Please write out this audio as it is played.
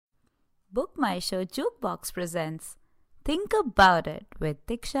Book My Show Jukebox presents Think About It with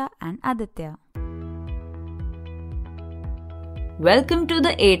Diksha and Aditya. Welcome to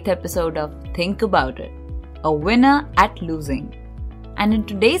the 8th episode of Think About It, a winner at losing. And in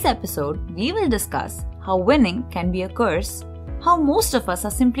today's episode, we will discuss how winning can be a curse, how most of us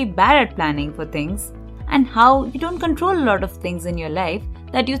are simply bad at planning for things, and how you don't control a lot of things in your life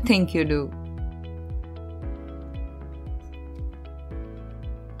that you think you do.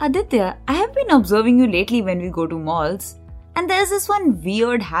 Aditya, I have been observing you lately when we go to malls, and there's this one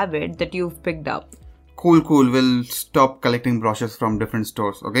weird habit that you've picked up. Cool. We'll stop collecting brochures from different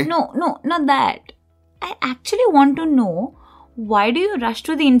stores, okay? No, not that. I actually want to know, why do you rush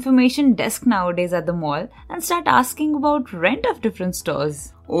to the information desk nowadays at the mall and start asking about rent of different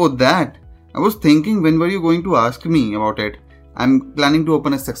stores? Oh, that. I was thinking, when were you going to ask me about it? I'm planning to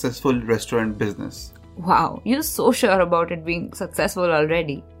open a successful restaurant business. Wow, you're so sure about it being successful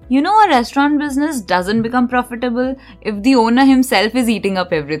already. You know, a restaurant business doesn't become profitable if the owner himself is eating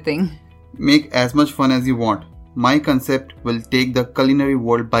up everything. Make as much fun as you want. My concept will take the culinary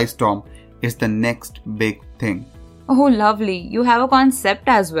world by storm. It's the next big thing. Oh, lovely. You have a concept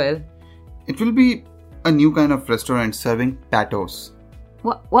as well. It will be a new kind of restaurant serving patos.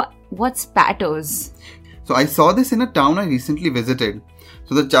 What's patos? So I saw this in a town I recently visited.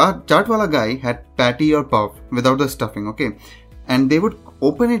 So the chaatwala guy had patty or puff without the stuffing, okay? And they would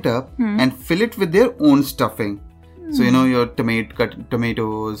open it up and fill it with their own stuffing. So, you know, your cut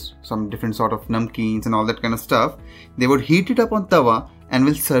tomatoes, some different sort of namkeens and all that kind of stuff. They would heat it up on tawa and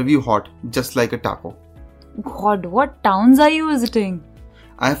will serve you hot, just like a taco. God, what towns are you visiting?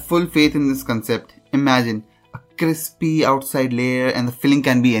 I have full faith in this concept. Imagine a crispy outside layer and the filling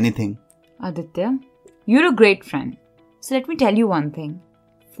can be anything. Aditya, you're a great friend. So let me tell you one thing.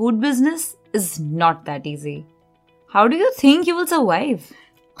 Food business is not that easy. How do you think you will survive?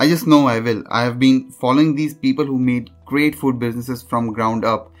 I just know I will. I have been following these people who made great food businesses from ground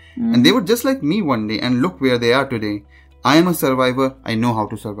up. And they were just like me one day, and look where they are today. I am a survivor. I know how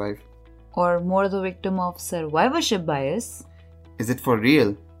to survive. Or more the victim of survivorship bias? Is it for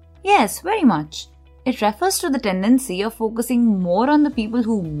real? Yes, very much. It refers to the tendency of focusing more on the people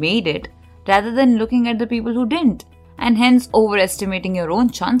who made it rather than looking at the people who didn't, and hence overestimating your own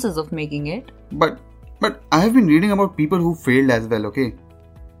chances of making it. But I have been reading about people who failed as well, okay?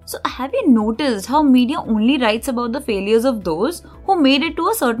 So have you noticed how media only writes about the failures of those who made it to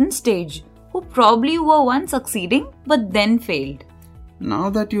a certain stage, who probably were once succeeding but then failed? Now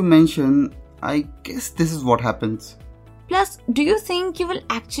that you mention, I guess this is what happens. Plus, do you think you will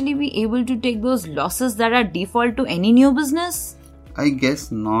actually be able to take those losses that are default to any new business? I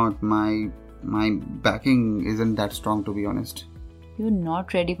guess not. My backing isn't that strong, to be honest. You're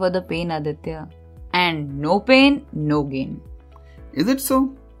not ready for the pain, Aditya. And no pain, no gain. Is it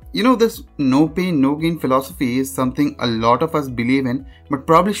so? You know, this no pain, no gain philosophy is something a lot of us believe in, but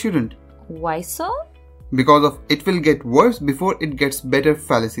probably shouldn't. Why so? Because of it will get worse before it gets better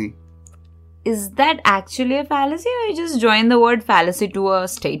fallacy. Is that actually a fallacy, or you just join the word fallacy to a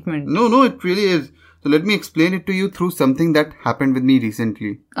statement? No, it really is. So let me explain it to you through something that happened with me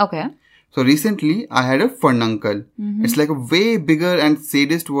recently. Okay. So recently, I had a furnuncle. It's like a way bigger and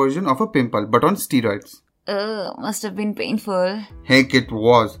sadist version of a pimple, but on steroids. Must have been painful. Heck, it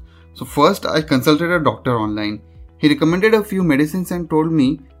was. So first, I consulted a doctor online. He recommended a few medicines and told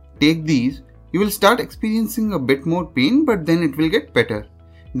me, take these. You will start experiencing a bit more pain, but then it will get better.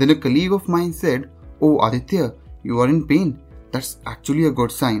 Then a colleague of mine said, oh Aditya, you are in pain. That's actually a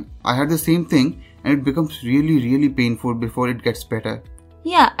good sign. I had the same thing and it becomes really painful before it gets better.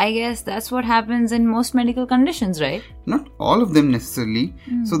 Yeah, I guess that's what happens in most medical conditions, right? Not all of them necessarily.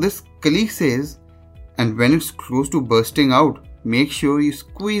 So this colleague says, and when it's close to bursting out, make sure you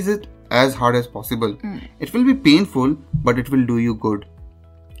squeeze it as hard as possible. It will be painful, but it will do you good.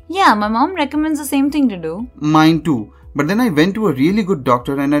 Yeah, my mom recommends the same thing to do. Mine too. But then I went to a really good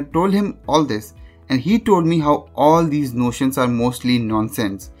doctor and I told him all this. And he told me how all these notions are mostly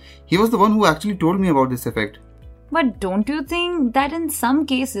nonsense. He was the one who actually told me about this effect. But don't you think that in some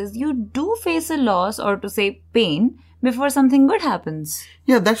cases you do face a loss, or to say pain, before something good happens?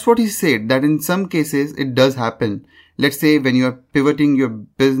 Yeah, that's what he said, that in some cases it does happen. Let's say when you are pivoting your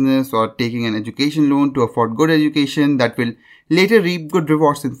business or taking an education loan to afford good education that will later reap good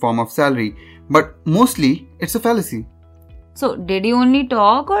rewards in form of salary. But mostly it's a fallacy. So did he only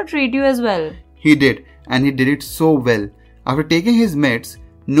talk or treat you as well? He did, and he did it so well. After taking his meds,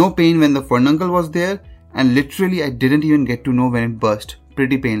 no pain when the furnuncle was there, and literally I didn't even get to know when it burst.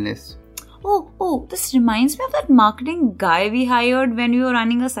 Pretty painless. Oh, this reminds me of that marketing guy we hired when we were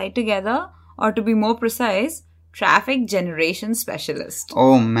running a site together. Or to be more precise, Traffic Generation Specialist.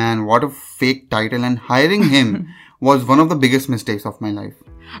 Oh man, what a fake title, and hiring him was one of the biggest mistakes of my life.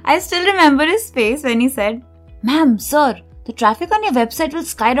 I still remember his face when he said, "Ma'am, sir, the traffic on your website will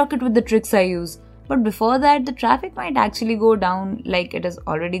skyrocket with the tricks I use. But before that, the traffic might actually go down like it is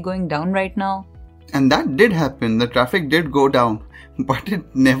already going down right now." And that did happen, the traffic did go down, but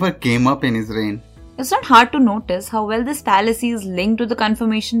it never came up in his reign. It's not hard to notice how well this fallacy is linked to the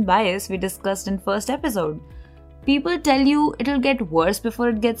confirmation bias we discussed in first episode. People tell you it'll get worse before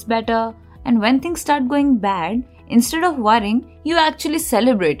it gets better, and when things start going bad, instead of worrying, you actually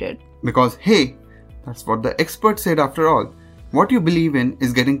celebrate it. Because hey, that's what the experts said after all. What you believe in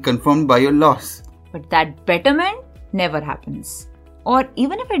is getting confirmed by your loss. But that betterment never happens. Or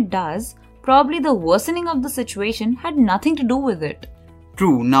even if it does, probably the worsening of the situation had nothing to do with it.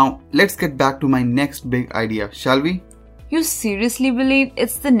 True, now let's get back to my next big idea, shall we? You seriously believe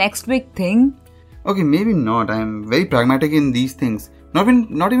it's the next big thing? Okay, maybe not. I am very pragmatic in these things.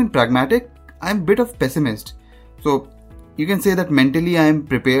 Not even pragmatic, I am a bit of pessimist. So, you can say that mentally I am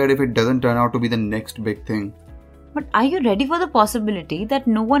prepared if it doesn't turn out to be the next big thing. But are you ready for the possibility that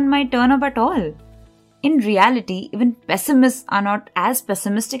no one might turn up at all? In reality, even pessimists are not as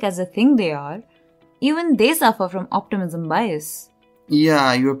pessimistic as they think they are. Even they suffer from optimism bias.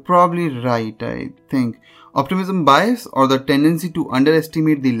 Yeah, you're probably right, I think. Optimism bias, or the tendency to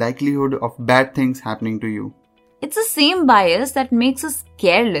underestimate the likelihood of bad things happening to you. It's the same bias that makes us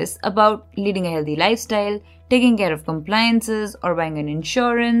careless about leading a healthy lifestyle, taking care of compliances, or buying an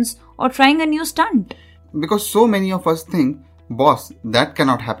insurance, or trying a new stunt. Because so many of us think, boss, that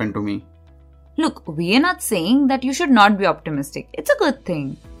cannot happen to me. Look, we are not saying that you should not be optimistic. It's a good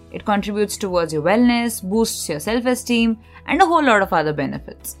thing. It contributes towards your wellness, boosts your self-esteem, and a whole lot of other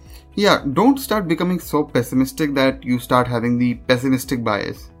benefits. Yeah, don't start becoming so pessimistic that you start having the pessimistic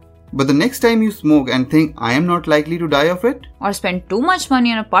bias. But the next time you smoke and think, I am not likely to die of it? Or spend too much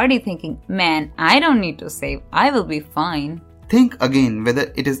money on a party thinking, man, I don't need to save, I will be fine. Think again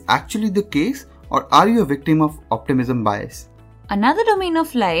whether it is actually the case, or are you a victim of optimism bias? Another domain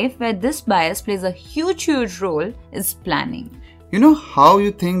of life where this bias plays a huge role is planning. You know how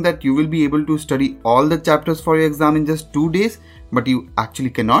you think that you will be able to study all the chapters for your exam in just 2 days, but you actually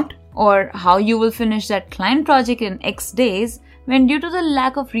cannot? Or how you will finish that client project in X days when due to the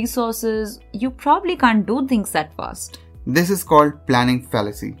lack of resources, you probably can't do things that fast. This is called planning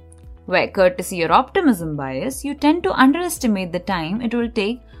fallacy. Where courtesy or optimism bias, you tend to underestimate the time it will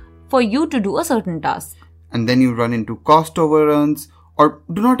take for you to do a certain task. And then you run into cost overruns or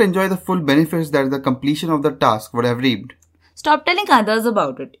do not enjoy the full benefits that the completion of the task would have reaped. Stop telling others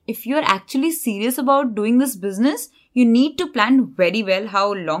about it. If you are actually serious about doing this business, you need to plan very well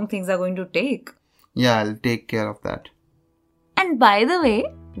how long things are going to take. Yeah, I'll take care of that. And by the way,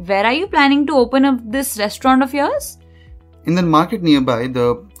 where are you planning to open up this restaurant of yours? In the market nearby,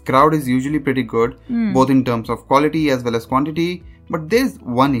 the crowd is usually pretty good, both in terms of quality as well as quantity. But there's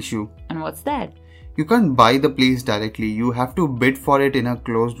one issue. And what's that? You can't buy the place directly. You have to bid for it in a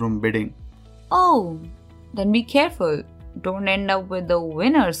closed room bidding. Oh, then be careful. Don't end up with the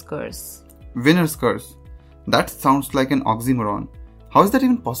winner's curse. Winner's curse? That sounds like an oxymoron. How is that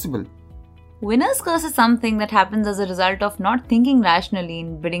even possible? Winner's curse is something that happens as a result of not thinking rationally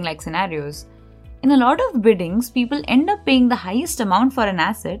in bidding-like scenarios. In a lot of biddings, people end up paying the highest amount for an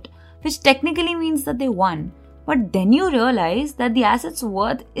asset, which technically means that they won. But then you realize that the asset's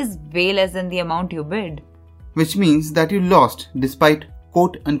worth is way less than the amount you bid. Which means that you lost despite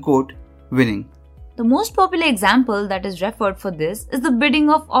quote-unquote winning. The most popular example that is referred for this is the bidding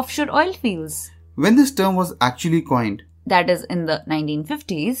of offshore oil fields. When this term was actually coined, that is in the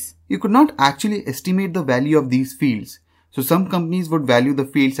 1950s, you could not actually estimate the value of these fields. So some companies would value the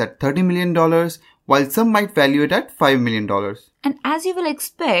fields at $30 million, while some might value it at $5 million. And as you will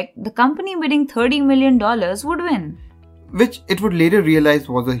expect, the company bidding $30 million would win. Which it would later realize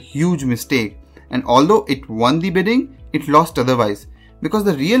was a huge mistake. And although it won the bidding, it lost otherwise, because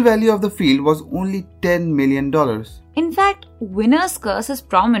the real value of the field was only $10 million. In fact, winner's curse is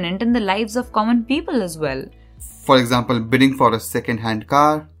prominent in the lives of common people as well. For example, bidding for a second-hand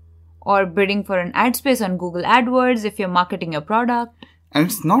car. Or bidding for an ad space on Google AdWords if you're marketing your product. And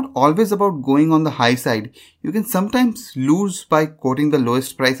it's not always about going on the high side. You can sometimes lose by quoting the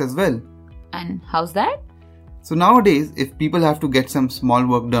lowest price as well. And how's that? So nowadays, if people have to get some small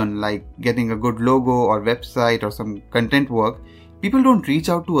work done, like getting a good logo or website or some content work, people don't reach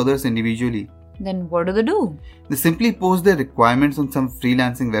out to others individually. Then what do? They simply post their requirements on some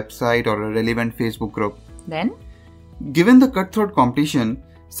freelancing website or a relevant Facebook group. Then? Given the cutthroat competition,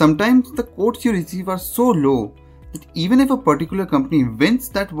 sometimes the quotes you receive are so low that even if a particular company wins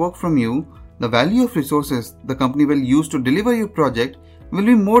that work from you, the value of resources the company will use to deliver your project will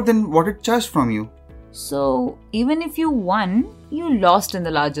be more than what it charged from you. So, even if you won, you lost in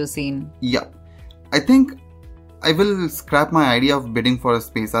the larger scene. Yeah. I think I will scrap my idea of bidding for a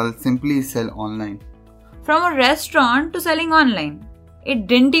space. I'll simply sell online. From a restaurant to selling online. It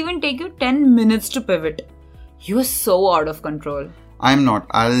didn't even take you 10 minutes to pivot. You are so out of control. I'm not.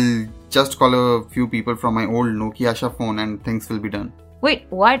 I'll just call a few people from my old Nokia Asha phone and things will be done. Wait,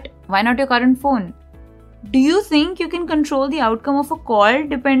 what? Why not your current phone? Do you think you can control the outcome of a call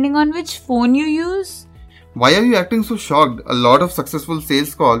depending on which phone you use? Why are you acting so shocked? A lot of successful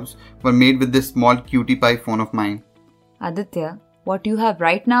sales calls were made with this small cutie pie phone of mine. Aditya, what you have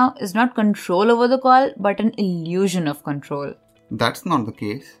right now is not control over the call but an illusion of control. That's not the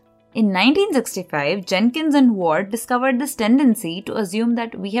case. In 1965, Jenkins and Ward discovered this tendency to assume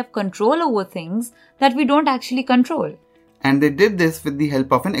that we have control over things that we don't actually control. And they did this with the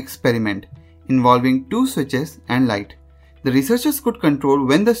help of an experiment involving two switches and light. The researchers could control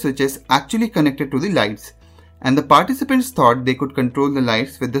when the switches actually connected to the lights, and the participants thought they could control the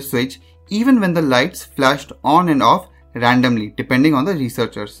lights with the switch even when the lights flashed on and off randomly depending on the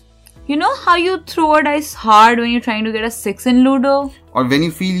researchers. You know how you throw a dice hard when you're trying to get a 6 in Ludo? Or when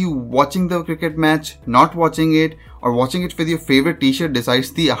you feel you watching the cricket match, not watching it, or watching it with your favorite t-shirt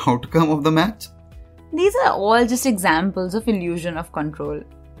decides the outcome of the match? These are all just examples of illusion of control.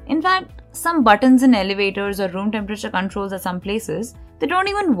 In fact, some buttons in elevators or room temperature controls at some places, they don't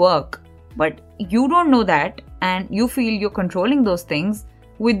even work. But you don't know that and you feel you're controlling those things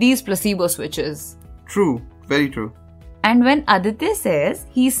with these placebo switches. True, very true. And when Aditya says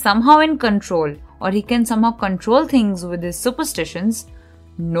he's somehow in control or he can somehow control things with his superstitions,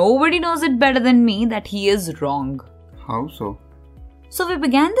 nobody knows it better than me that he is wrong. How so? So we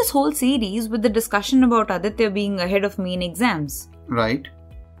began this whole series with the discussion about Aditya being ahead of me in exams. Right.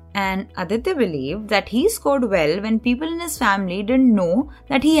 And Aditya believed that he scored well when people in his family didn't know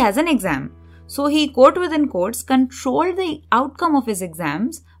that he has an exam. So he, quote within quotes, controlled the outcome of his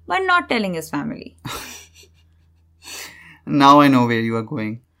exams by not telling his family. Now I know where you are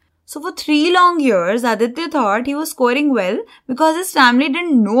going. So for 3 long years, Aditya thought he was scoring well because his family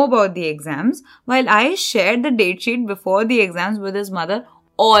didn't know about the exams, while I shared the date sheet before the exams with his mother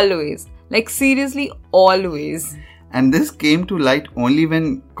always. Like seriously, always. And this came to light only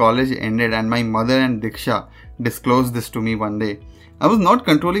when college ended and my mother and Diksha disclosed this to me one day. I was not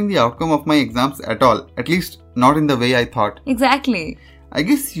controlling the outcome of my exams at all, at least not in the way I thought. Exactly. I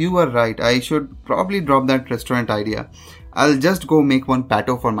guess you were right. I should probably drop that restaurant idea. I'll just go make one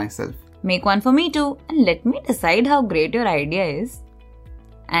patto for myself. Make one for me too and let me decide how great your idea is.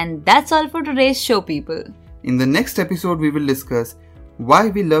 And that's all for today's show, people. In the next episode, we will discuss why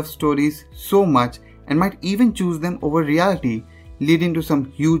we love stories so much and might even choose them over reality, leading to some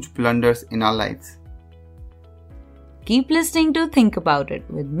huge blunders in our lives. Keep listening to Think About It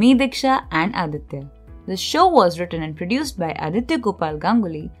with me, Diksha, and Aditya. The show was written and produced by Aditya Gopal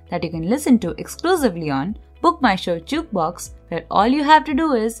Ganguly that you can listen to exclusively on Book My Show Jukebox, where all you have to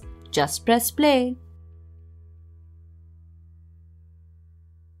do is just press play.